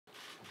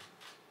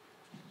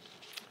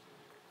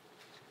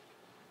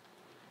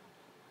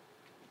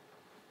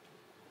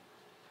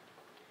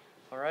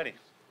Alrighty.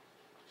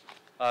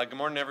 Good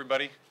morning,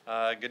 everybody.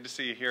 Good to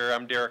see you here.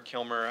 I'm Derek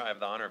Kilmer. I have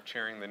the honor of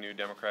chairing the New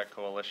Democrat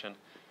Coalition,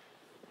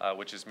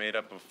 which is made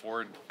up of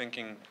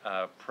forward-thinking,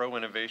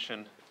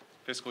 pro-innovation,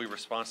 fiscally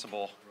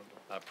responsible,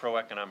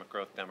 pro-economic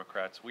growth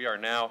Democrats. We are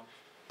now,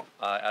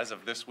 as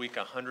of this week,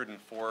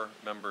 104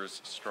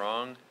 members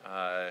strong,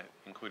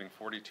 including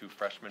 42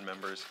 freshman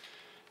members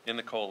in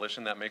the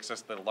coalition. That makes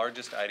us the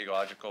largest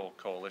ideological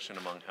coalition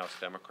among House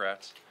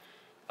Democrats,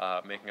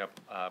 making up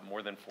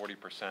more than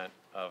 40%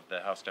 of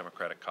the House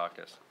Democratic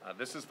Caucus.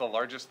 This is the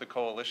largest the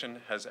coalition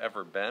has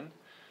ever been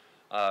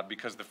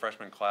because the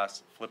freshman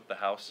class flipped the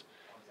House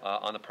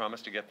on the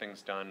promise to get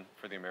things done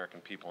for the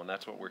American people, and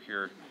that's what we're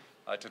here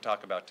to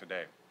talk about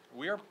today.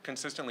 We are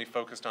consistently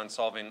focused on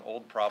solving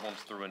old problems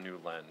through a new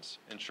lens,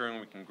 ensuring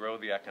we can grow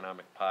the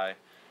economic pie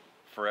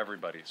for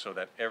everybody so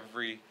that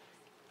every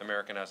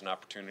American has an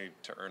opportunity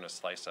to earn a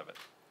slice of it.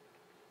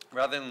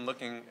 Rather than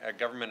looking at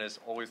government as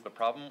always the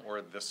problem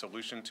or the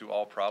solution to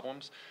all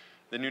problems,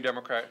 the New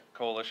Democrat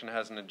Coalition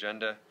has an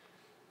agenda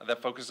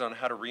that focuses on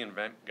how to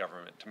reinvent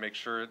government to make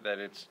sure that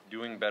it's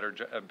doing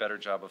a better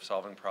job of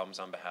solving problems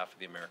on behalf of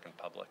the American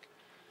public.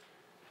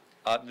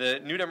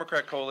 The New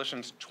Democrat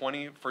Coalition's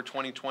 20 for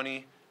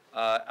 2020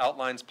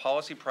 outlines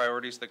policy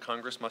priorities that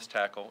Congress must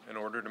tackle in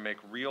order to make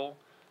real,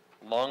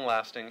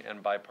 long-lasting,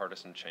 and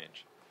bipartisan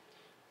change.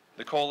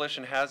 The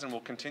coalition has and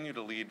will continue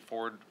to lead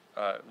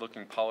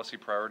forward-looking policy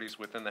priorities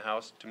within the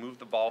House to move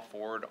the ball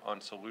forward on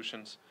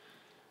solutions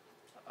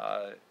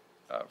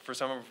for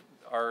some of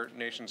our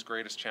nation's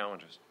greatest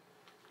challenges.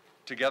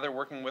 Together,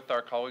 working with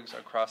our colleagues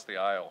across the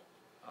aisle,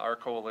 our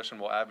coalition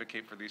will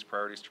advocate for these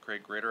priorities to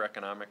create greater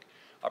economic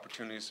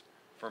opportunities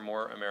for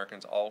more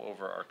Americans all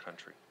over our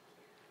country.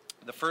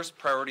 The first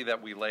priority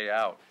that we lay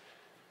out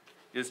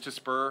is to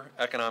spur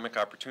economic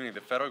opportunity.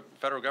 The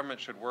federal government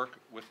should work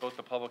with both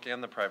the public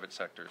and the private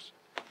sectors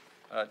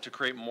to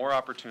create more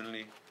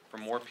opportunity for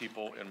more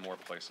people in more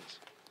places.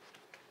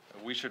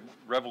 We should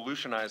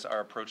revolutionize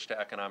our approach to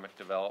economic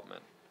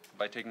development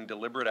by taking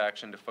deliberate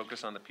action to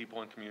focus on the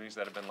people and communities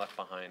that have been left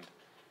behind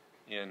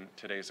in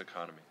today's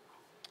economy.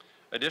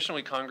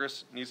 Additionally,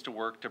 Congress needs to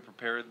work to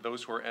prepare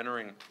those who are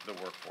entering the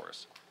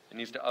workforce. It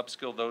needs to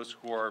upskill those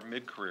who are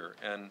mid-career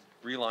and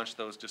relaunch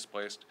those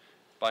displaced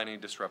by any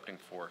disrupting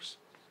force.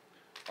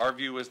 Our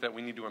view is that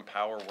we need to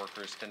empower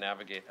workers to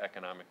navigate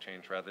economic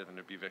change rather than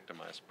to be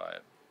victimized by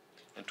it.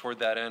 And toward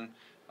that end,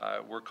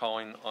 we're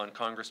calling on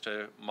Congress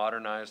to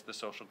modernize the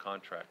social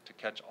contract, to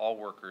catch all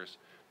workers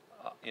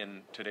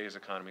in today's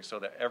economy so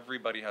that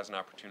everybody has an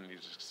opportunity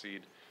to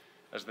succeed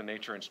as the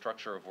nature and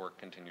structure of work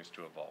continues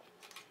to evolve.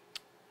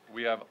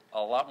 We have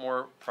a lot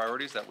more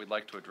priorities that we'd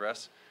like to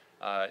address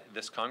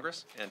this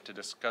Congress, and to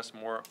discuss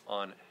more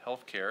on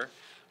health care,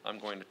 I'm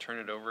going to turn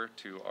it over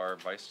to our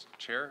Vice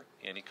Chair,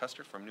 Annie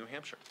Kuster from New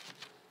Hampshire.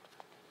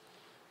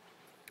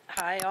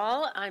 Hi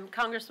all, I'm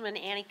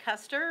Congresswoman Annie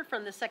Kuster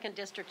from the 2nd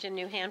District in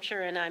New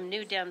Hampshire, and I'm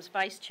New Dem's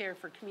Vice Chair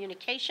for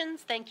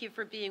Communications. Thank you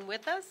for being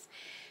with us.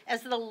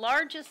 As the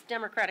largest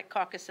Democratic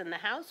caucus in the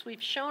House,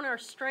 we've shown our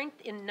strength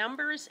in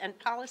numbers and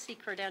policy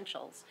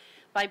credentials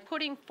by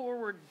putting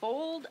forward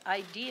bold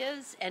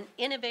ideas and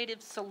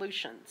innovative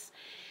solutions.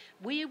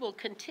 We will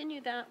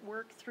continue that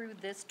work through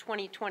this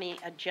 2020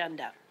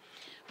 agenda.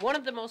 One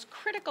of the most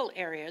critical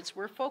areas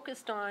we're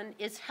focused on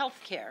is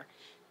health care,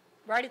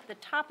 right at the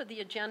top of the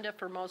agenda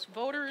for most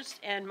voters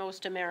and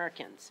most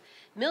Americans.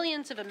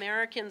 Millions of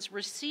Americans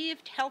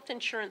received health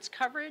insurance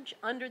coverage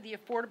under the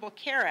Affordable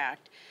Care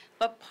Act,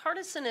 but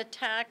partisan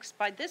attacks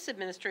by this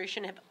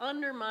administration have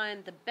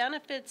undermined the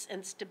benefits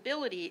and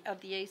stability of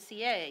the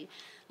ACA,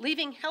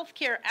 leaving health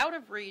care out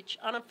of reach,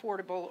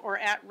 unaffordable, or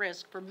at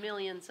risk for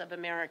millions of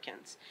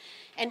Americans.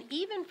 And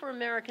even for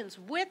Americans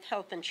with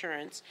health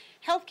insurance,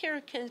 health care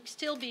can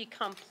still be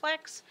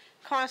complex,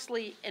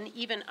 costly, and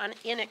even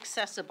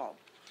inaccessible.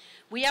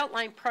 We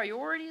outline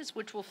priorities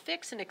which will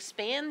fix and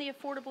expand the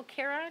Affordable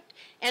Care Act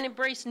and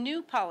embrace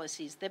new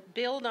policies that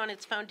build on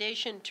its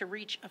foundation to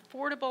reach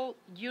affordable,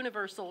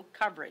 universal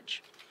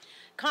coverage.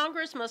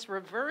 Congress must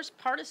reverse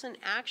partisan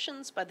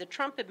actions by the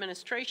Trump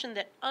administration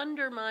that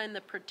undermine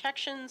the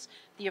protections,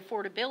 the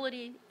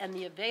affordability, and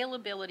the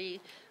availability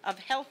of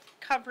health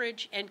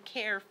coverage and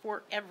care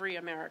for every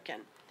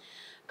American.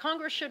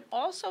 Congress should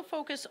also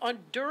focus on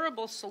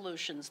durable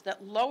solutions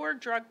that lower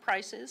drug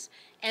prices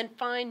and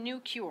find new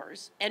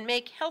cures and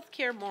make health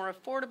care more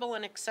affordable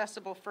and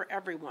accessible for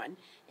everyone,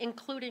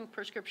 including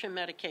prescription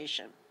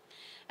medication.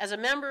 As a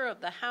member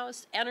of the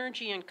House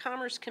Energy and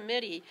Commerce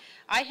Committee,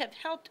 I have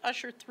helped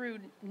usher through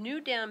New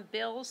Dem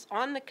bills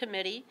on the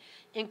committee,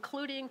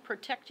 including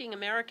protecting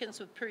Americans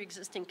with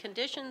pre-existing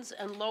conditions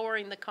and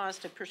lowering the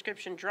cost of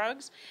prescription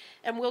drugs,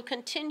 and will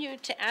continue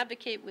to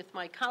advocate with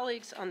my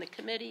colleagues on the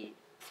committee,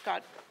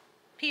 Scott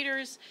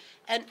Peters,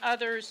 and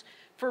others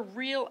for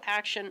real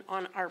action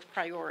on our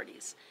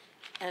priorities.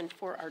 And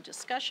for our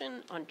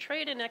discussion on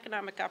trade and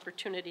economic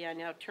opportunity, I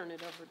now turn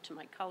it over to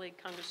my colleague,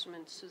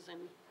 Congresswoman Susan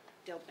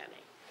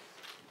Dilbene.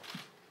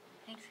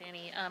 Thanks,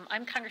 Annie.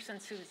 I'm Congressman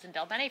Susan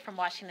Del Bene from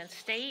Washington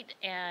State,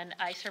 and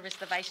I serve as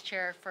the Vice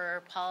Chair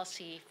for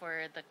Policy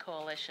for the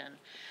Coalition.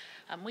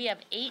 We have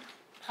 8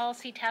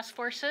 policy task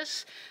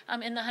forces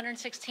in the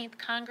 116th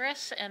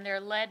Congress, and they're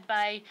led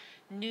by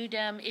New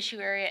Dem issue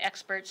area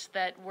experts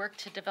that work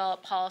to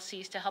develop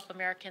policies to help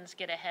Americans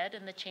get ahead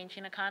in the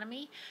changing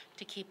economy,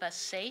 to keep us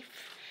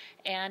safe,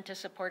 and to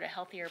support a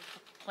healthier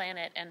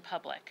planet and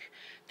public.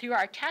 Through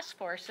our task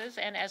forces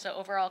and as an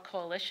overall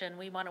coalition,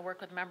 we want to work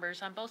with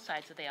members on both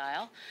sides of the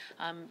aisle,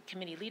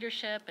 committee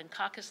leadership and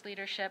caucus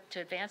leadership,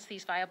 to advance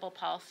these viable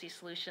policy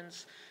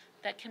solutions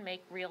that can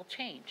make real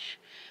change.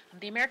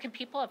 The American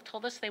people have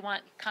told us they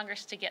want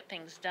Congress to get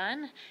things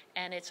done,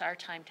 and it's our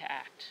time to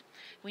act.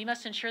 We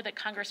must ensure that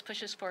Congress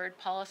pushes forward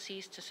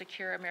policies to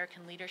secure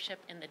American leadership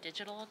in the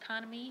digital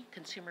economy,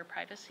 consumer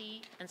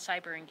privacy, and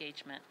cyber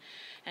engagement.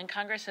 And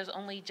Congress has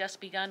only just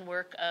begun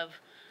work of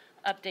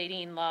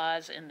updating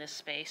laws in this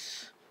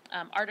space.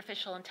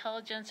 Artificial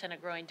intelligence and a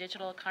growing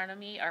digital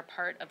economy are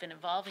part of an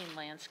evolving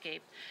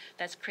landscape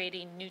that's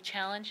creating new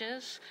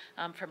challenges,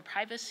 from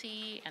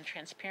privacy and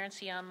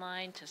transparency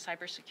online to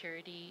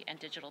cybersecurity and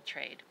digital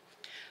trade.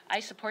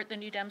 I support the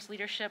New Dems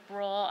leadership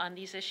role on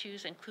these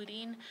issues,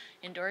 including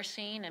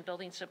endorsing and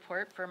building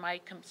support for my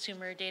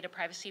Consumer Data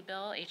Privacy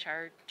Bill,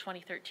 H.R.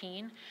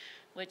 2013,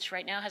 which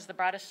right now has the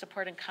broadest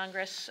support in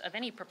Congress of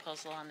any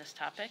proposal on this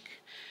topic.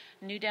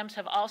 New Dems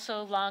have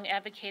also long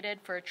advocated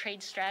for a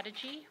trade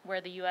strategy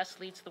where the U.S.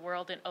 leads the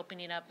world in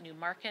opening up new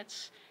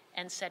markets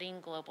and setting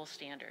global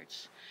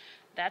standards.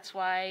 That's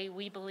why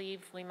we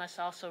believe we must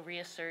also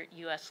reassert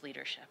U.S.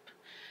 leadership.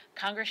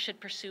 Congress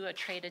should pursue a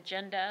trade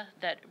agenda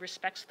that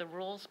respects the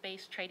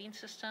rules-based trading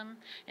system,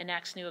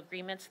 enacts new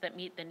agreements that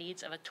meet the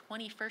needs of a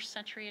 21st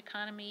century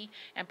economy,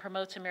 and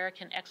promotes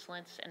American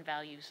excellence and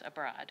values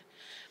abroad.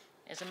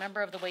 As a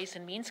member of the Ways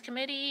and Means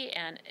Committee,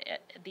 and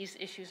these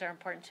issues are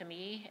important to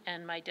me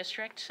and my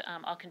district,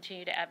 I'll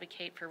continue to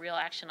advocate for real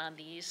action on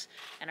these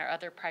and our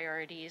other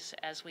priorities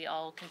as we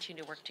all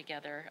continue to work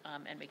together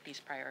and make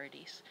these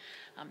priorities.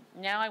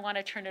 Now I want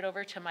to turn it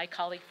over to my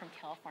colleague from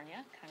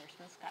California,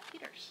 Congressman Scott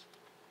Peters.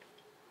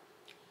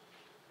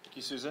 Thank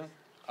you, Susan.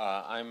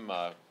 I'm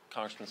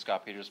Congressman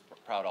Scott Peters,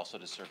 proud also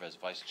to serve as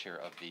Vice Chair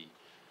of the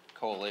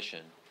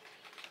Coalition.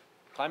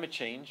 Climate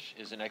change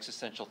is an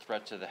existential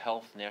threat to the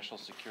health, national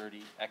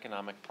security,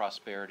 economic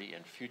prosperity,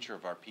 and future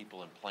of our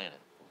people and planet.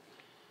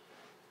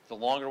 The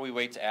longer we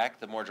wait to act,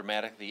 the more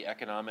dramatic the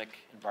economic,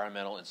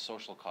 environmental, and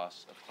social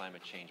costs of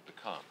climate change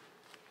become.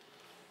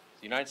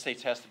 The United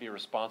States has to be a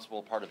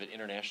responsible part of an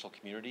international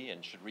community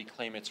and should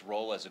reclaim its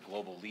role as a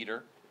global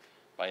leader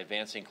by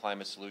advancing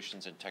climate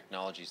solutions and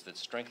technologies that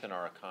strengthen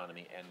our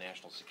economy and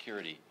national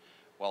security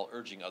while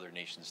urging other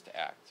nations to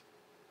act.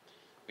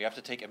 We have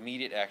to take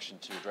immediate action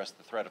to address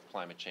the threat of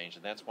climate change,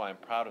 and that's why I'm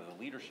proud of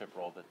the leadership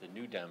role that the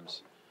New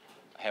Dems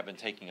have been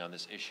taking on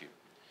this issue.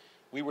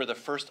 We were the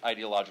first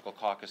ideological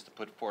caucus to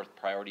put forth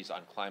priorities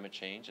on climate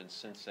change, and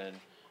since then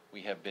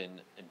we have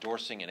been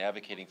endorsing and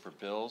advocating for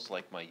bills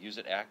like my Use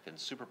It Act and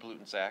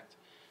Superpollutants Act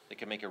that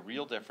can make a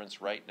real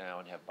difference right now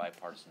and have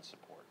bipartisan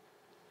support.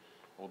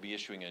 We'll be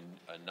issuing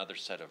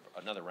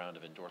another round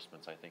of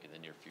endorsements, I think, in the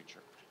near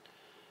future.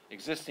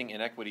 Existing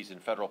inequities in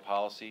federal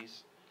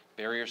policies,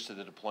 barriers to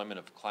the deployment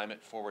of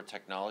climate-forward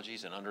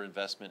technologies, and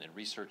underinvestment in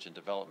research and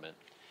development,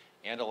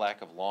 and a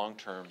lack of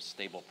long-term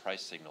stable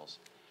price signals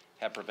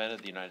have prevented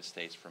the United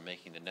States from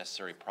making the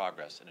necessary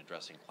progress in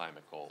addressing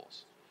climate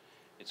goals.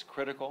 It's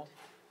critical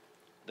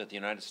that the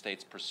United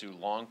States pursue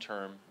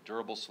long-term,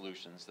 durable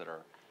solutions that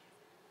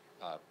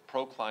are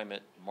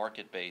pro-climate,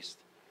 market-based,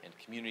 and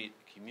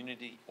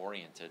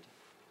community-oriented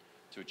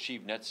to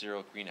achieve net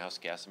zero greenhouse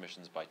gas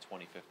emissions by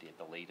 2050 at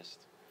the latest,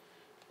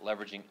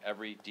 leveraging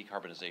every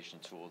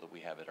decarbonization tool that we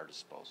have at our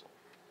disposal.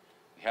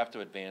 We have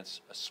to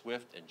advance a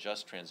swift and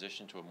just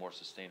transition to a more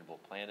sustainable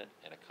planet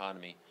and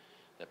economy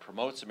that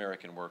promotes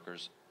American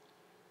workers,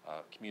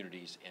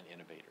 communities, and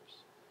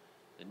innovators.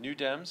 The New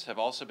Dems have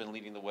also been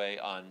leading the way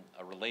on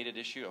a related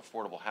issue,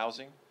 affordable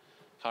housing.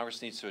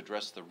 Congress needs to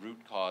address the root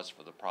cause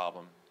for the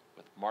problem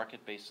with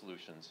market-based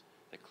solutions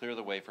that clear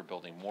the way for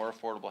building more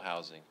affordable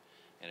housing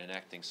and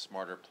enacting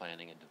smarter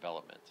planning and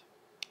development.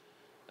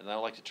 And now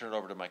I'd like to turn it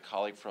over to my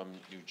colleague from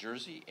New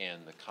Jersey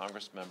and the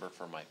Congress member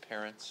for my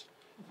parents,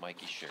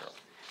 Mikey Sherrill.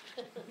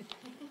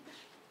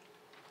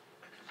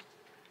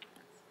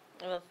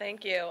 Well,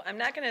 thank you. I'm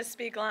not going to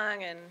speak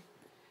long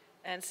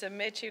and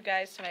submit you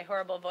guys to my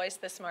horrible voice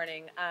this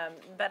morning,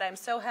 but I'm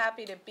so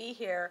happy to be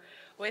here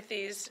with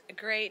these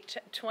great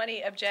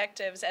 20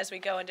 objectives as we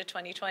go into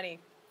 2020.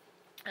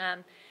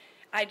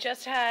 I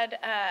just had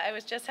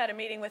a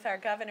meeting with our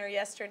governor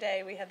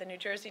yesterday. We had the New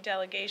Jersey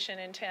delegation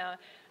in town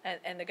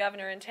and the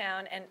governor in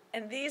town,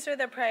 and these are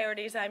the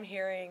priorities I'm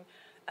hearing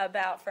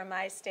about from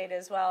my state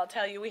as well. I'll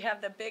tell you, we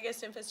have the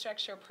biggest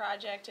infrastructure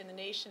project in the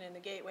nation in the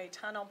Gateway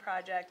Tunnel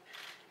project,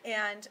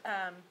 and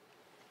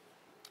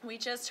we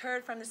just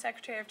heard from the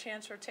Secretary of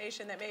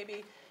Transportation that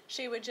maybe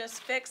she would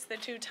just fix the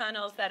 2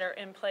 tunnels that are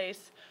in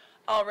place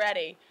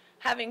already.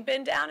 Having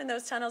been down in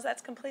those tunnels,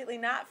 that's completely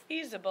not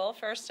feasible,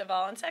 first of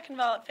all. And second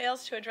of all, it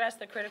fails to address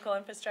the critical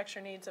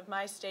infrastructure needs of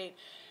my state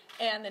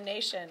and the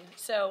nation.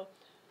 So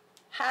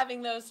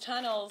having those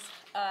tunnels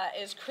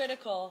is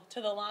critical to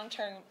the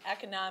long-term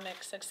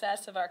economic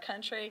success of our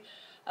country.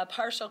 A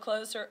partial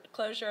closure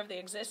of the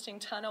existing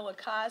tunnel would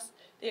cost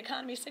the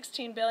economy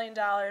 $16 billion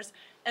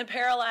and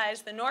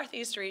paralyze the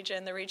Northeast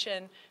region, the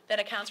region that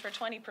accounts for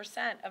 20%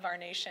 of our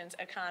nation's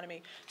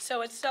economy.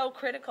 So it's so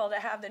critical to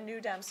have the New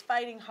Dems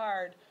fighting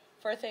hard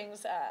for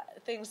things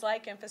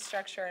like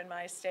infrastructure in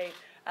my state.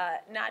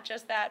 Not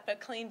just that, but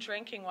clean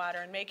drinking water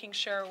and making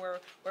sure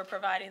we're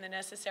providing the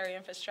necessary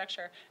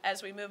infrastructure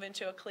as we move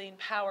into a clean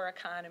power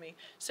economy.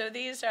 So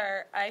these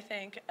are, I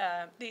think,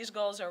 these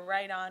goals are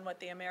right on what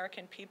the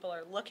American people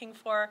are looking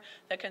for,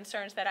 the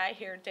concerns that I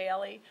hear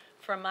daily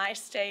from my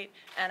state,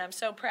 and I'm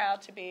so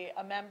proud to be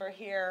a member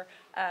here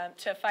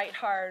to fight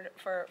hard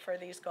for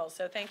these goals.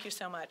 So thank you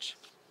so much.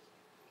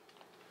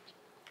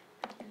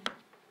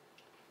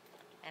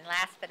 And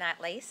last but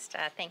not least,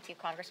 thank you,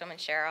 Congresswoman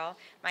Sherrill.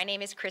 My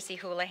name is Chrissy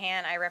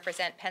Houlihan. I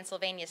represent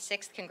Pennsylvania's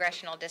 6th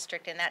Congressional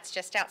District, and that's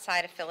just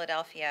outside of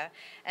Philadelphia.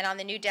 And on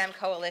the New Dem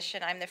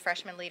Coalition, I'm the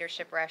Freshman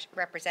Leadership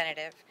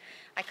Representative.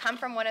 I come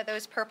from one of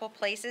those purple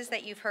places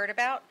that you've heard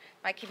about.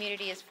 My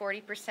community is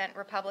 40%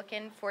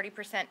 Republican,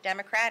 40%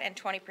 Democrat, and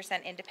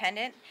 20%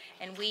 Independent.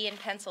 And we in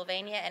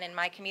Pennsylvania and in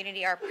my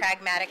community are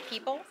pragmatic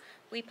people.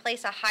 We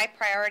place a high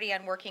priority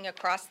on working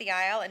across the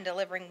aisle and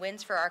delivering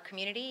wins for our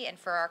community and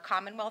for our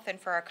Commonwealth and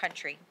for our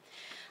country.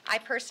 I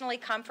personally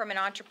come from an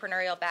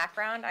entrepreneurial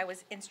background. I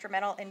was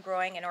instrumental in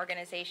growing an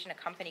organization, a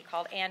company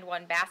called And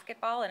One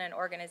Basketball, and an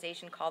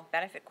organization called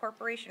Benefit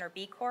Corporation, or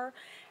B Corp,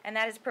 and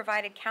that has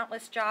provided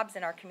countless jobs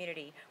in our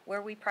community,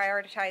 where we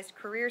prioritize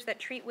careers that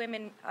treat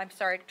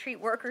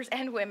workers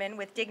and women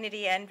with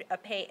dignity and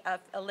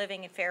a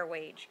living and fair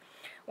wage.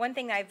 One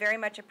thing I very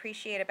much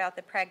appreciate about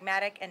the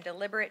pragmatic and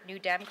deliberate New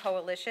Dem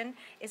coalition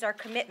is our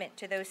commitment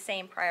to those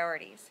same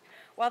priorities.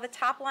 While the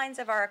top lines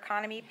of our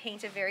economy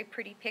paint a very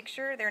pretty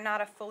picture, they're not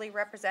a fully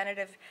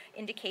representative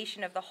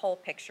indication of the whole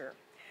picture.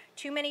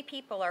 Too many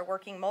people are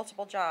working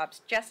multiple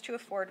jobs just to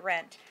afford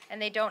rent,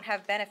 and they don't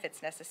have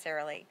benefits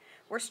necessarily.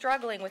 We're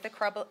struggling with a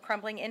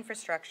crumbling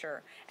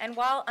infrastructure, and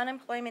while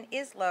unemployment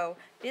is low,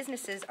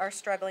 businesses are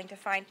struggling to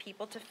find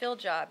people to fill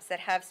jobs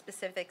that have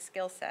specific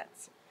skill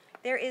sets.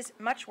 There is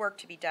much work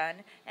to be done,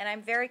 and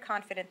I'm very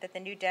confident that the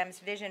New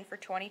Dems' vision for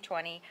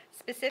 2020,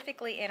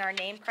 specifically in our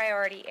named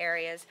priority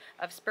areas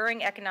of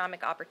spurring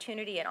economic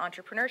opportunity and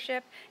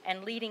entrepreneurship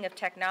and leading of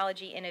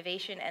technology,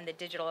 innovation, and the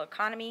digital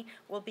economy,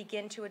 will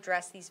begin to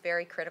address these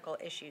very critical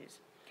issues.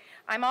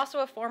 I'm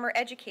also a former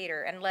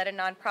educator and led a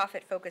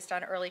nonprofit focused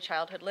on early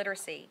childhood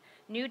literacy.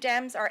 New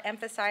Dems are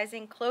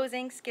emphasizing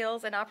closing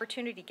skills and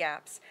opportunity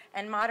gaps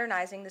and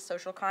modernizing the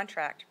social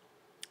contract.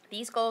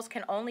 These goals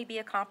can only be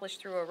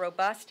accomplished through a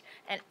robust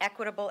and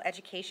equitable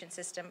education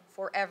system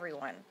for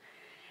everyone.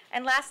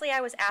 And lastly, I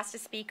was asked to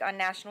speak on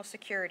national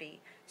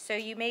security. So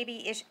you may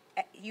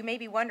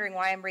be wondering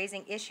why I'm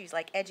raising issues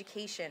like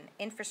education,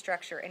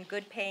 infrastructure, and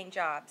good-paying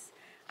jobs.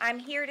 I'm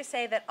here to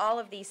say that all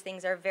of these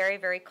things are very,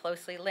 very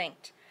closely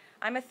linked.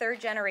 I'm a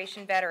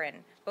third-generation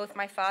veteran. Both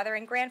my father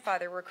and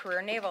grandfather were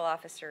career naval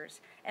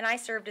officers, and I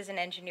served as an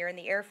engineer in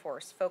the Air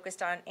Force,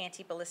 focused on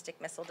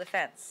anti-ballistic missile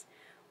defense.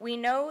 We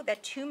know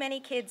that too many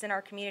kids in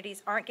our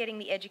communities aren't getting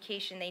the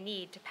education they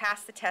need to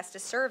pass the test to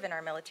serve in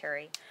our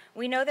military.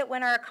 We know that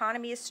when our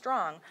economy is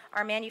strong,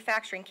 our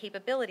manufacturing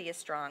capability is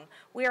strong,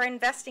 we are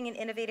investing in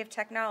innovative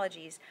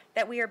technologies,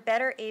 that we are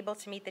better able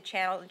to meet the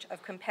challenge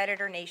of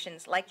competitor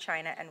nations like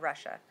China and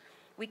Russia.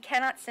 We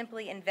cannot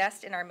simply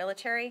invest in our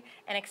military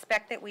and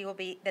expect that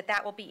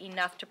that will be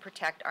enough to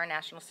protect our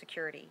national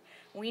security.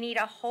 We need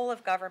a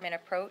whole-of-government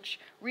approach,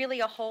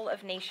 really a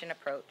whole-of-nation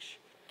approach.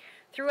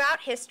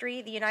 Throughout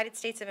history, the United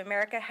States of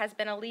America has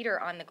been a leader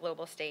on the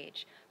global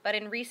stage, but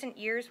in recent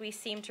years we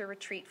seem to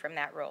retreat from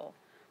that role.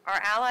 Our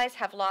allies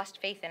have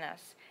lost faith in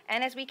us,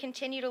 and as we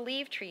continue to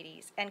leave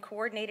treaties and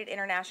coordinated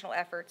international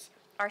efforts,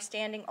 our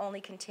standing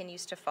only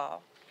continues to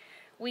fall.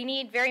 We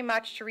need very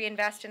much to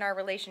reinvest in our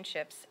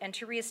relationships and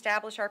to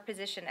reestablish our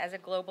position as a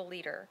global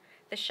leader,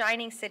 the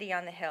shining city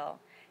on the hill.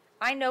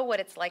 I know what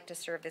it's like to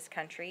serve this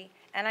country,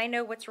 and I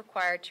know what's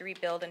required to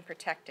rebuild and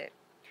protect it.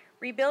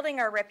 Rebuilding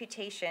our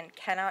reputation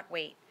cannot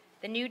wait.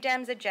 The New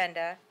Dems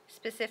agenda,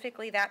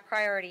 specifically that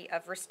priority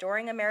of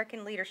restoring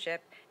American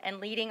leadership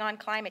and leading on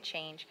climate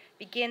change,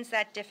 begins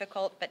that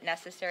difficult but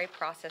necessary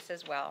process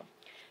as well.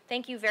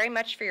 Thank you very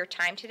much for your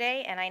time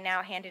today, and I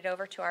now hand it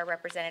over to our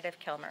Representative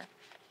Kilmer.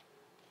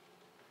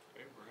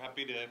 Okay, we're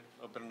happy to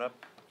open it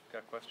up.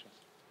 Got questions?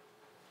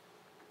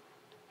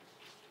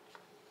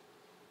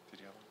 Did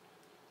you have one?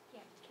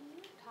 Yeah, can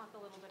you talk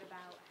a little bit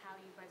about how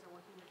you guys are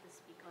working with the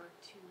Speaker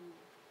to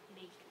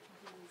make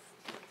these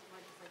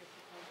legislative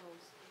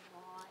proposals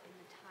law in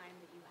the time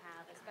that you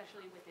have,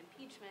 especially with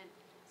impeachment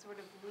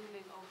sort of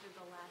looming over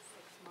the last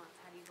 6 months?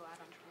 How do you go out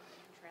on the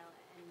trail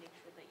and make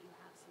sure that you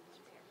have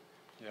solutions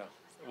here? Yeah.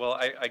 Well,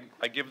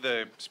 I give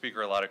the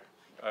Speaker a lot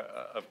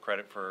of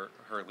credit for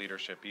her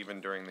leadership, even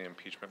during the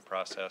impeachment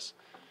process.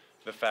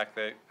 the fact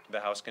that the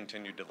House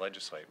continued to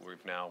legislate.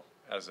 We've now,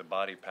 as a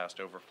body, passed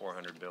over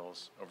 400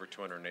 bills, over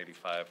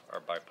 285 are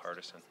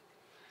bipartisan.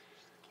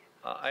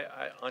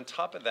 On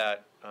top of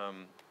that,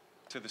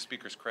 to the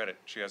Speaker's credit,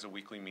 she has a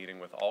weekly meeting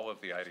with all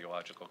of the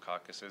ideological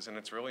caucuses, and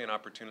it's really an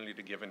opportunity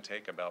to give and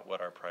take about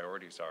what our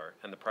priorities are.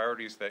 And the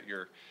priorities that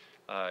you're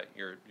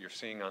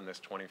seeing on this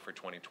 20 for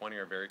 2020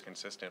 are very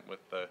consistent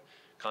with the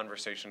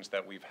conversations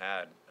that we've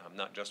had,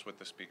 not just with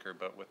the Speaker,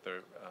 but with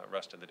the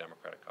rest of the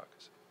Democratic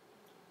caucus.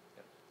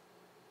 Yeah.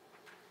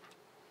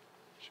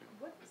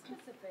 What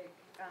specific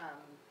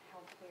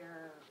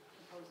healthcare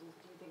proposals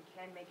do you think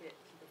can make it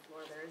to the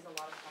floor? There is a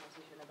lot of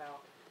conversation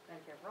about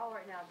Medicare for All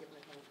right now, given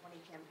the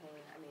 2020 campaign.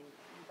 I mean,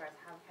 you guys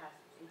have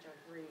passed HR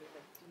 3,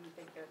 but do you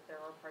think that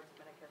there are parts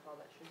of Medicare for All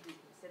that should be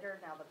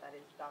considered now that that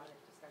is dominant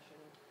discussion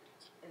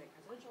in the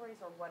presidential race,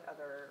 or what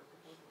other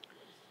proposals?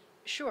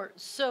 Sure.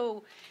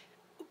 So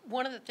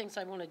one of the things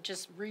I want to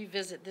just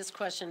revisit this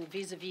question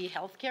vis-a-vis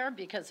healthcare,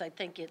 because I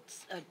think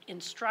it's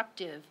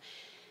instructive.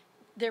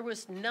 There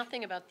was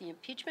nothing about the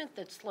impeachment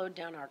that slowed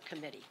down our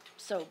committee.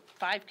 So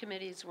 5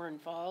 committees were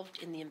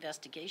involved in the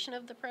investigation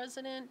of the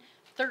president.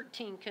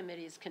 13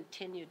 committees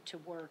continued to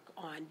work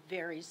on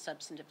very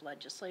substantive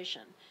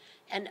legislation.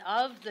 And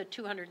of the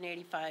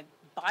 285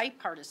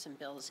 bipartisan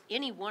bills,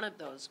 any one of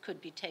those could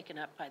be taken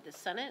up by the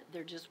Senate.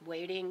 They're just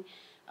waiting.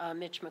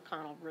 Mitch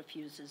McConnell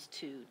refuses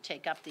to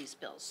take up these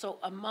bills. So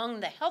among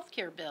the health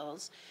care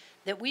bills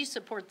that we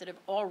support that have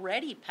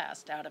already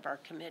passed out of our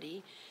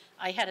committee,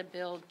 I had a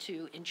bill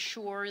to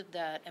ensure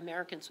that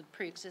Americans with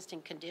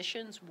pre-existing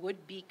conditions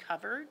would be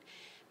covered,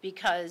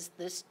 because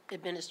this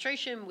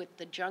administration with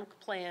the junk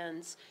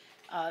plans,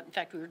 in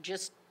fact, we were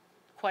just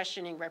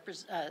questioning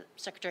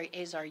Secretary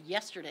Azar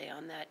yesterday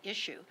on that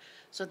issue.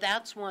 So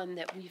that's one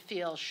that we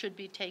feel should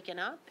be taken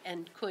up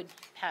and could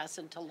pass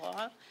into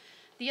law.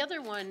 The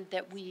other one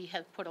that we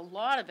have put a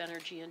lot of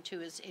energy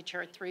into is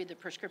HR 3, the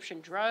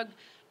prescription drug,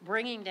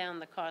 bringing down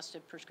the cost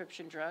of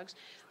prescription drugs.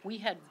 We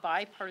had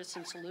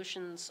bipartisan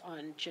solutions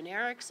on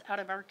generics out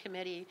of our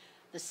committee.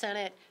 The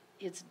Senate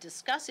is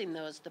discussing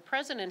those. The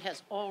president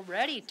has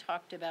already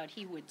talked about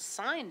he would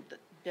sign the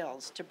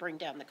bills to bring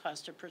down the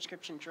cost of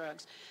prescription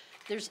drugs.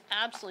 There's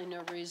absolutely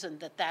no reason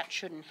that that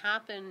shouldn't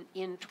happen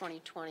in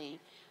 2020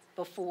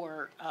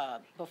 before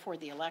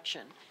the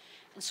election.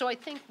 And so I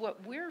think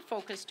what we're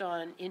focused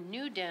on in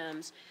New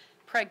Dems,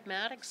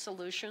 pragmatic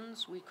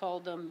solutions, we call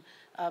them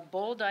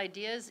bold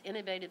ideas,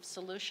 innovative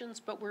solutions,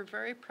 but we're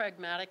very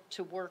pragmatic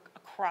to work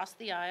across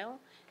the aisle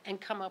and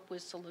come up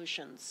with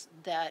solutions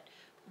that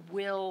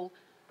will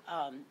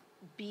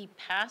be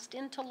passed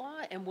into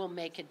law and will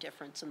make a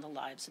difference in the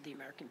lives of the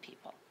American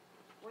people.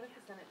 What if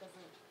the Senate doesn't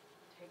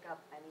take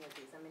up any of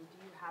these? I mean,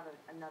 do you have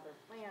another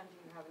plan? Do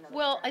you have another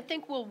Well, strategy? I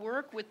think we'll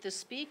work with the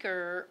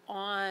Speaker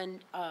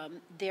on,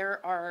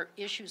 there are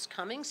issues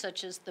coming,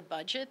 such as the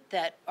budget,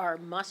 that are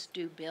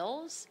must-do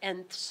bills,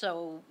 and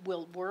so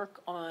we'll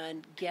work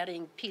on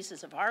getting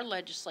pieces of our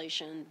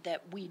legislation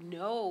that we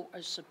know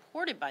are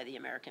supported by the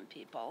American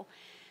people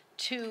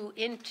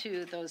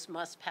into those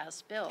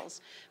must-pass bills,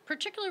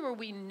 particularly where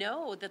we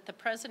know that the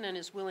president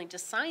is willing to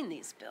sign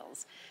these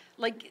bills.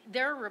 Like,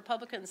 there are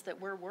Republicans that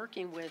we're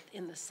working with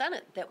in the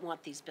Senate that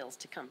want these bills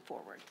to come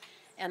forward.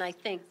 And I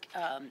think,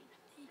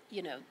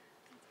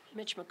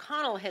 Mitch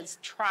McConnell has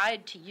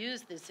tried to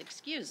use this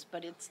excuse,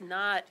 but it's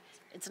not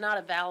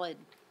a valid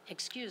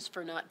excuse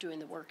for not doing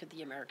the work of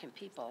the American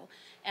people.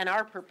 And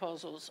our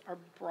proposals are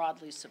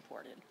broadly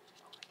supported.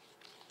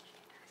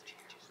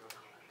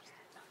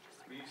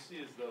 What do you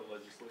see as the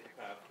legislative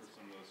path for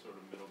some of those sort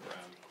of middle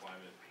ground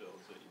climate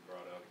bills that you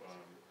brought up?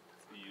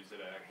 The use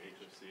it Act,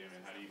 HFC. I mean,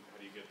 how do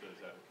you get those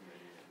out of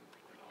committee and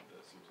onto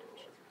some sort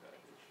of larger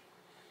package?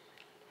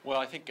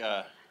 Well, I think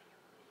the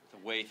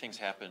way things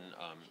happen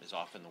is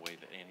often the way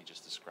that Annie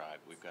just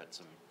described. We've got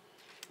some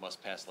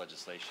must-pass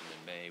legislation in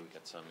May. We've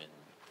got some in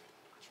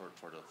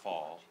toward the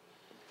fall.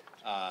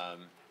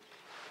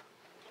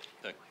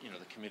 The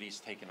committee's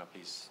taken up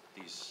these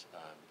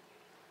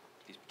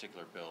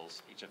particular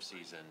bills,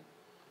 HFCs and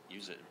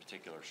use it in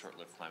particular,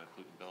 short-lived climate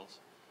pollutant bills.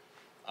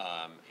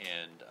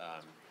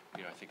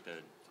 I think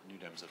the New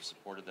Dems have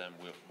supported them.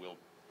 We'll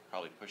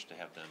probably push to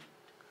have them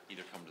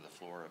either come to the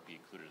floor or be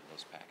included in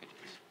those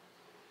packages.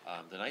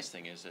 The nice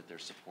thing is that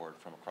there's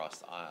support from across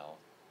the aisle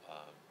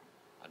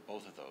on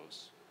both of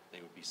those.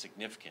 They would be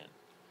significant,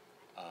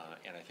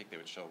 and I think they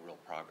would show real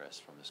progress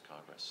from this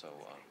Congress. So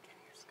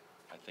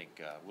I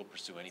think we'll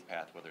pursue any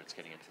path, whether it's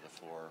getting it to the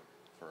floor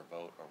for a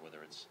vote or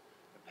whether it's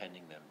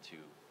appending them to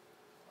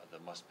the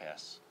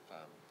must-pass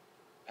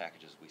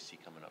packages we see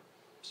coming up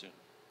soon.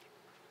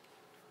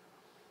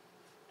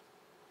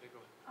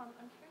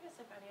 I'm curious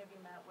if any of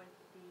you met with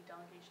the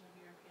delegation of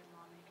European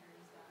lawmakers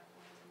that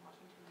was in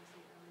Washington,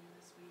 D.C. earlier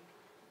this week,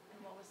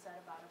 and what was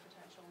said about a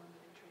potential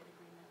limited trade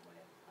agreement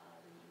with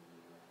the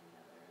EU and any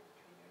other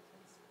trade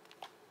areas.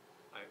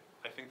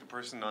 I think the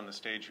person on the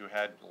stage who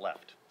had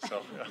left, so.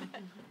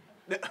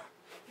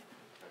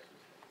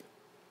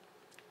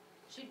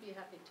 She'd be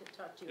happy to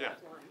talk to you Yeah.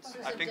 offline.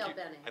 I Susan Del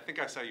Bene.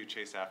 think I saw you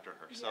chase after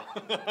her, so.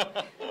 That's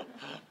okay, thank you.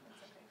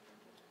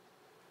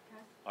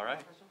 All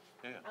right. Question?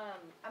 Yeah.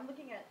 I'm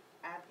looking at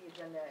the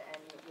agenda,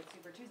 and with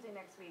Super Tuesday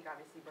next week,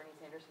 obviously Bernie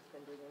Sanders has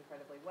been doing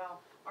incredibly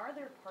well. Are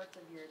there parts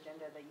of your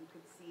agenda that you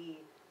could see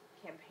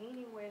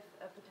campaigning with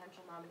a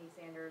potential nominee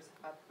Sanders,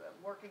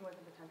 working with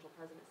a potential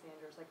President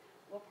Sanders? Like,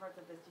 what parts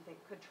of this do you think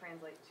could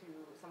translate to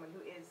someone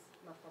who is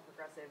much more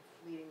progressive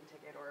leading the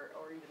ticket or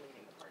even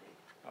leading the party?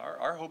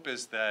 Our hope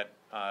is that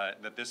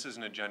that this is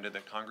an agenda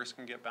that Congress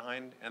can get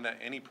behind and that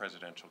any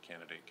presidential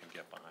candidate can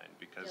get behind,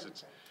 because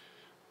it's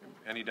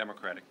any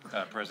Democratic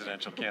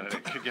presidential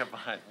candidate could get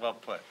behind. Well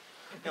put.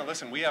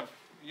 Listen, we have,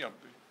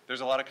 there's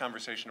a lot of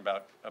conversation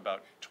about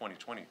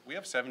 2020. We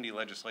have 70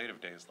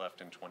 legislative days left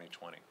in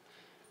 2020.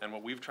 And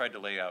what we've tried to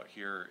lay out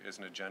here is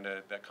an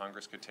agenda that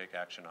Congress could take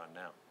action on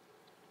now.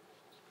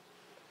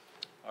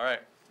 All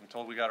right, I'm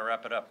told we got to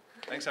wrap it up.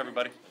 Thanks,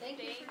 everybody.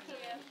 Thank you.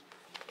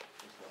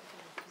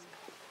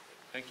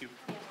 Thank you.